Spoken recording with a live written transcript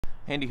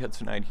Handy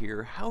Hudsonite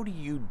here. How do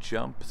you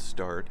jump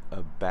start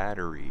a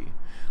battery?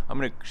 I'm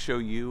going to show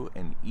you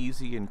an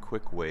easy and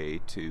quick way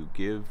to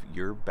give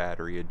your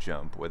battery a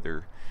jump,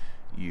 whether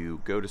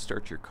you go to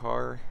start your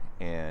car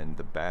and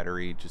the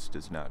battery just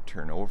does not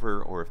turn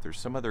over, or if there's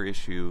some other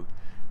issue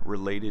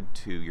related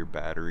to your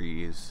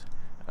battery's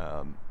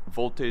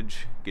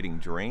voltage getting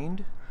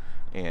drained.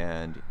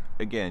 And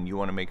again, you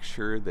want to make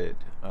sure that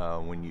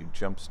when you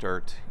jump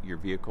start your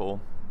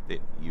vehicle that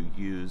you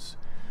use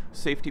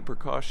safety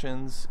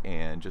precautions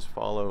and just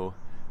follow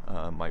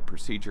my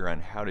procedure on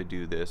how to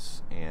do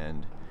this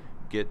and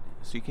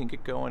so you can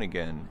get going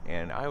again.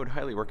 And I would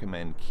highly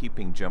recommend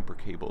keeping jumper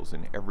cables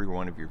in every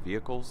one of your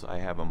vehicles. I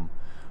have them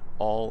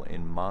all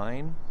in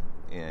mine,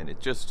 and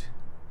it just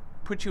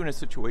puts you in a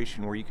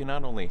situation where you can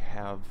not only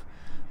have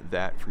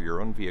that for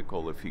your own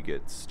vehicle if you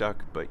get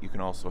stuck, but you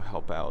can also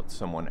help out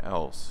someone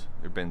else.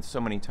 There have been so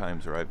many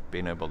times where I've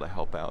been able to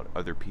help out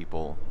other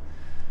people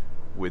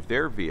with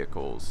their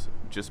vehicles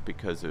just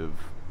because of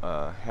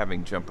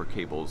having jumper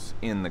cables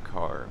in the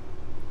car.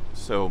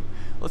 So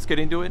let's get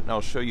into it and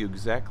I'll show you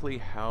exactly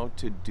how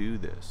to do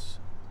this.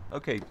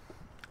 Okay,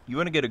 you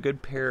want to get a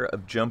good pair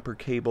of jumper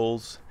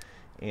cables,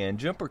 and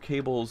jumper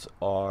cables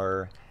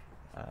are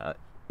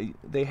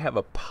they have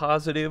a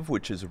positive,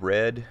 which is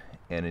red,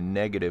 and a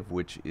negative,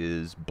 which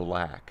is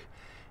black.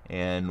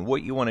 And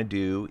what you want to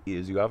do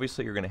is you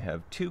obviously are going to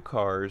have two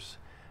cars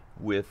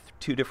with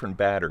two different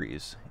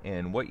batteries,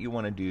 and what you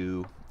want to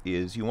do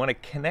is you want to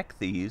connect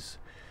these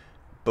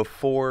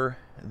before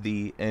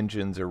the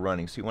engines are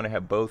running. So you want to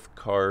have both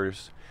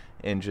cars'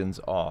 engines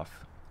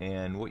off,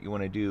 and what you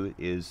want to do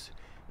is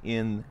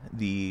in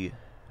the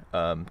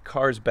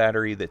car's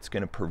battery that's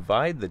going to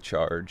provide the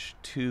charge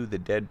to the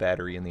dead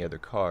battery in the other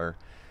car,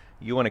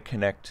 you want to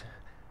connect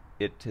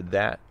it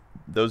to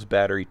those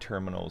battery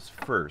terminals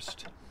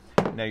first.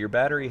 Now your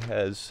battery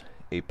has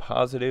a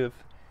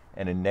positive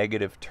and a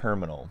negative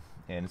terminal,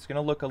 and it's going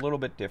to look a little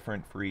bit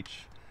different for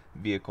each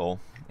vehicle,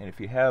 and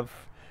if you have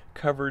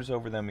covers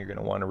over them, you're going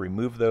to want to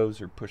remove those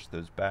or push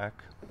those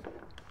back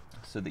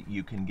so that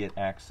you can get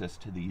access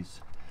to these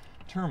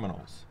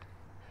terminals.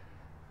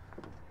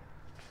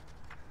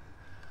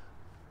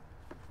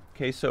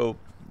 Okay, so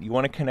you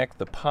want to connect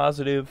the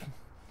positive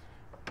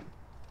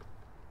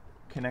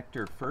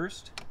connector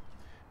first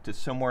to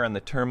somewhere on the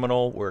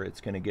terminal where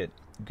it's going to get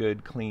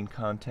good clean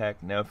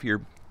contact. Now if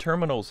your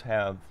terminals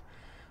have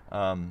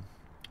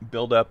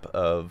buildup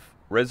of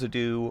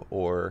residue,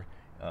 or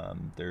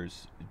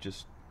there's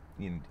just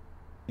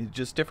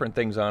just different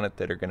things on it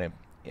that are going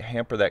to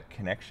hamper that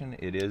connection,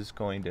 it is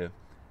going to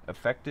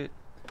affect it.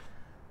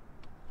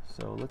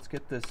 So let's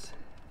get this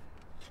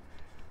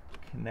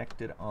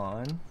connected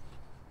on.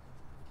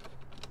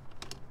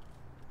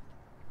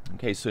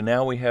 Okay, so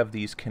now we have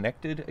these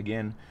connected.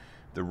 Again,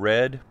 the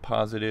red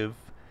positive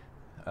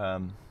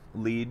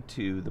lead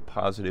to the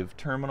positive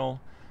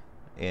terminal,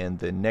 and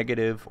the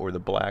negative or the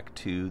black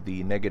to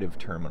the negative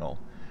terminal.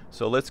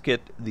 So let's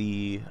get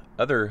the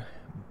other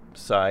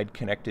side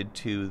connected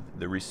to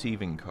the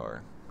receiving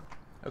car.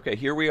 Okay,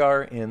 here we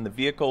are in the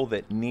vehicle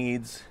that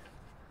needs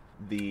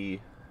the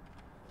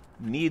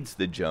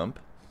jump.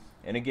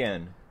 And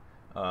again,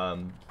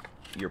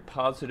 your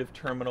positive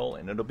terminal,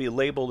 and it'll be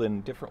labeled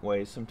in different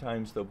ways.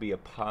 Sometimes there'll be a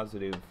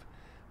positive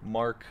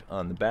mark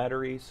on the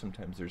battery,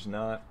 sometimes there's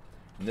not.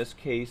 In this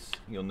case,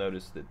 you'll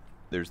notice that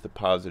there's the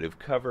positive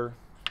cover,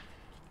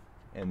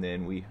 and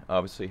then we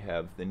obviously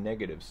have the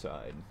negative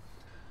side.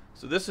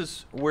 So this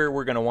is where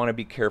we're going to want to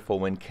be careful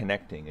when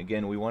connecting.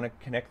 Again, we want to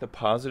connect the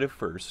positive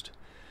first,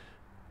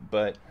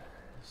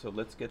 so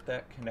let's get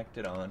that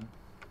connected on.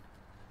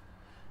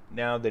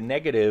 Now the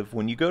negative,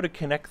 when you go to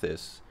connect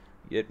this,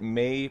 it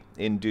may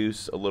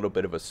induce a little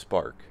bit of a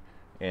spark,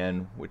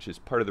 and which is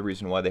part of the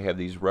reason why they have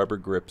these rubber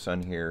grips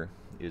on here,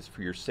 is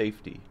for your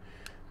safety.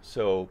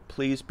 So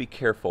please be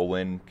careful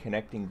when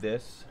connecting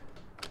this.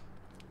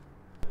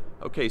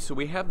 Okay, so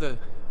we have the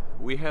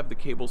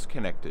cables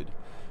connected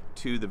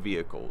to the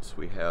vehicles.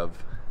 We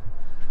have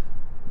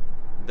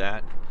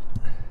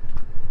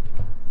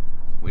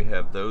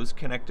those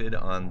connected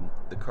on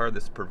the car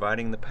that's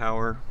providing the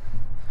power,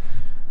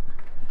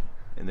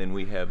 and then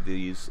we have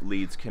these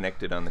leads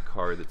connected on the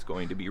car that's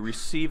going to be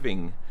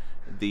receiving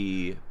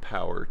the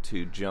power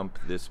to jump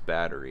this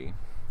battery.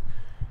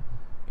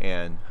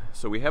 And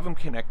so we have them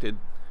connected.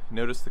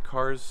 Notice the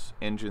car's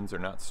engines are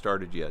not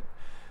started yet.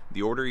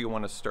 The order you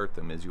want to start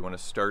them is you want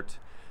to start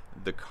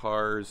the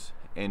car's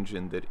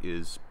engine that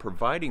is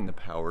providing the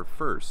power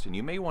first, and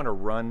you may want to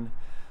run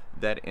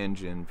that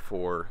engine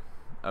for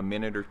a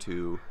minute or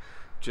two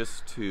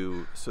just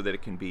so that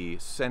it can be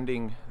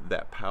sending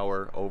that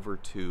power over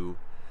to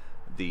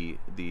the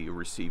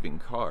receiving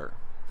car.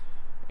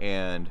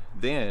 And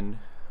then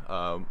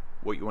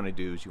what you want to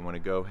do is you want to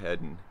go ahead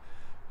and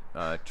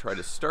try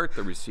to start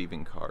the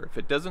receiving car. If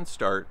it doesn't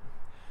start,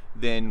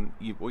 then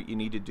what you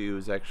need to do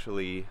is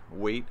actually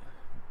wait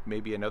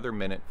maybe another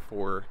minute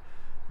for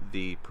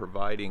the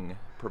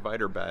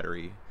provider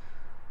battery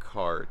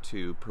car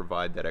to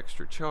provide that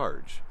extra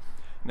charge.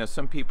 Now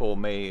some people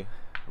may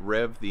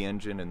rev the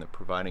engine in the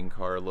providing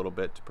car a little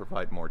bit to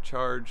provide more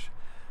charge,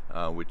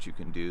 which you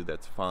can do,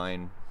 that's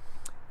fine.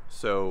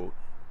 So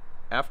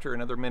after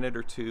another minute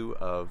or two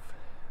of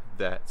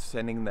that,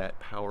 sending that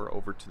power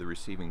over to the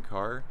receiving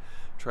car,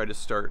 try to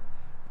start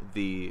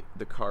the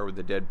car with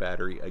the dead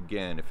battery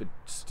again. If it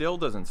still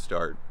doesn't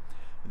start,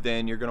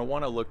 then you're going to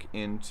want to look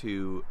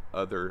into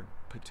other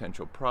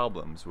potential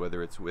problems,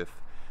 whether it's with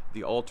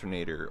the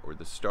alternator or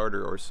the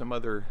starter or some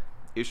other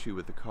issue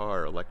with the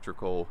car,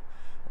 electrical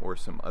or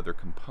some other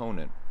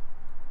component.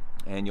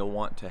 And you'll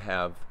want to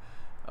have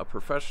a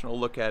professional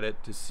look at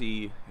it to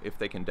see if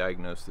they can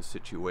diagnose the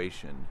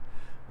situation.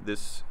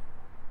 This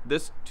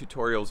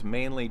tutorial is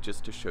mainly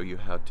just to show you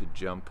how to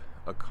jump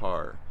a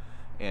car,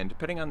 and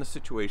depending on the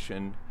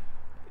situation,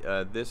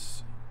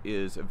 this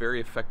is a very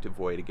effective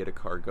way to get a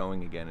car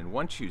going again. And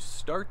once you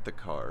start the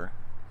car,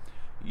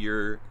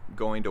 you're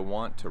going to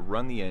want to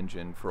run the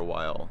engine for a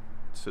while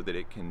so that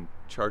it can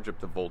charge up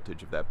the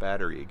voltage of that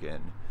battery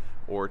again,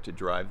 or to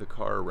drive the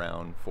car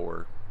around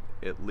for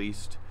at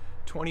least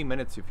 20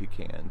 minutes if you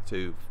can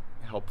to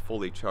help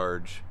fully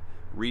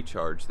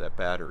recharge that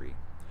battery.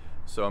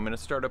 So I'm going to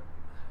start up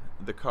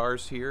the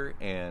cars here,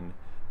 and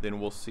then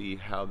we'll see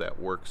how that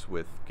works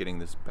with getting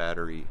this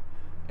battery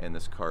and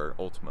this car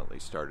ultimately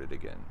started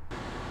again.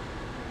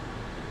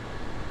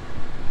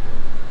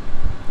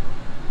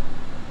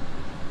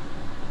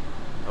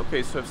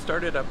 Okay, so I've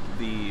started up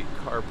the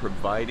car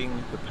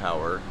providing the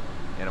power,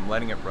 and I'm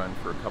letting it run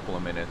for a couple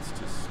of minutes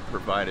to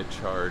provide a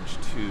charge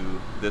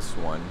to this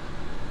one.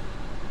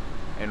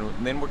 And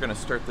then we're going to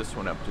start this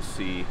one up to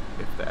see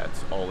if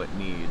that's all it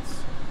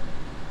needs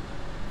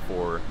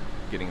for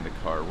getting the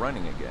car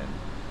running again.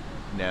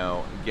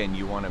 Now, again,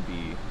 you want to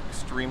be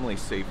extremely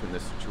safe in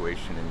this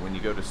situation, and when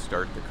you go to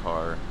start the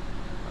car,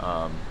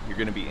 you're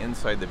going to be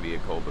inside the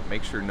vehicle, but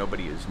make sure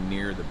nobody is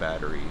near the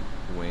battery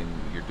when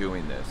you're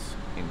doing this,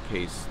 in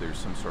case there's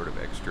some sort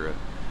of extra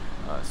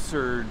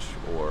surge,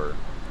 or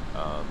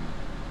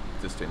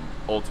just in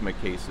ultimate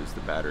cases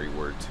the battery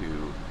were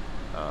to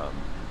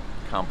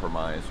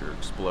compromise or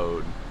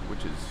explode,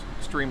 which is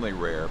extremely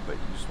rare, but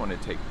you just want to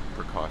take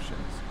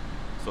precautions.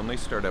 So let me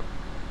start up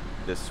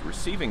this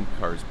receiving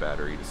car's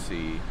battery to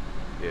see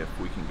if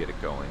we can get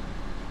it going.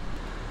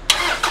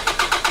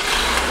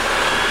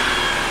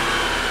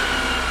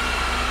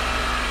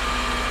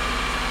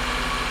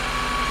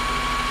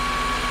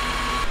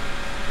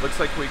 Looks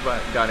like we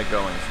got it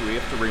going, so we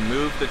have to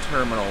remove the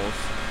terminals,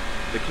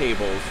 the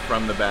cables,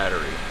 from the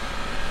battery.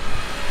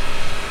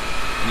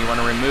 And you want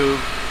to remove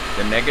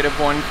the negative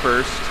one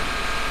first.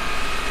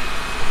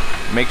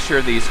 Make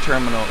sure these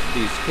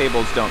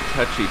cables don't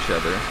touch each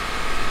other,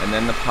 and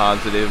then the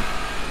positive.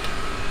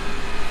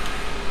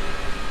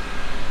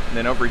 And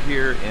then over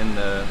here in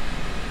the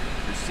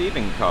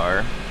receiving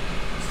car,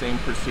 same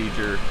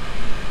procedure.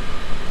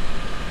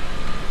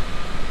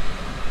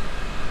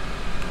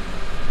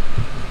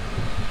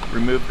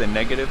 Remove the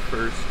negative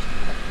first,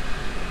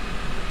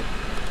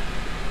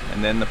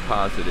 and then the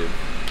positive.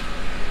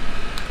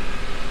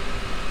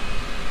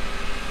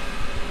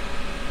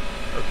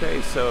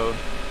 Okay, so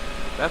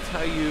that's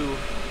how you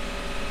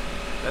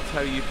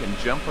can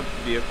jump a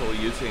vehicle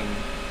using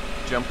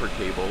jumper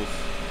cables.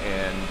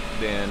 And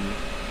then,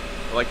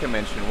 like I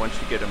mentioned, once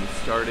you get the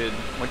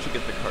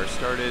car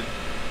started,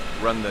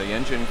 run the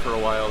engine for a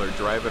while or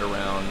drive it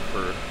around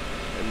for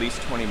at least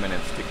 20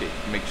 minutes to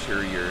make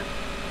sure you're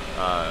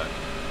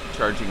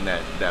charging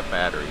that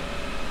battery.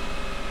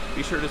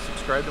 Be sure to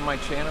subscribe to my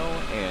channel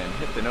and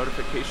hit the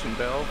notification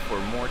bell for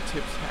more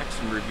tips, hacks,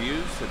 and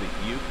reviews so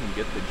that you can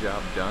get the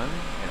job done,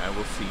 and I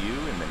will see you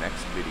in the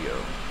next video.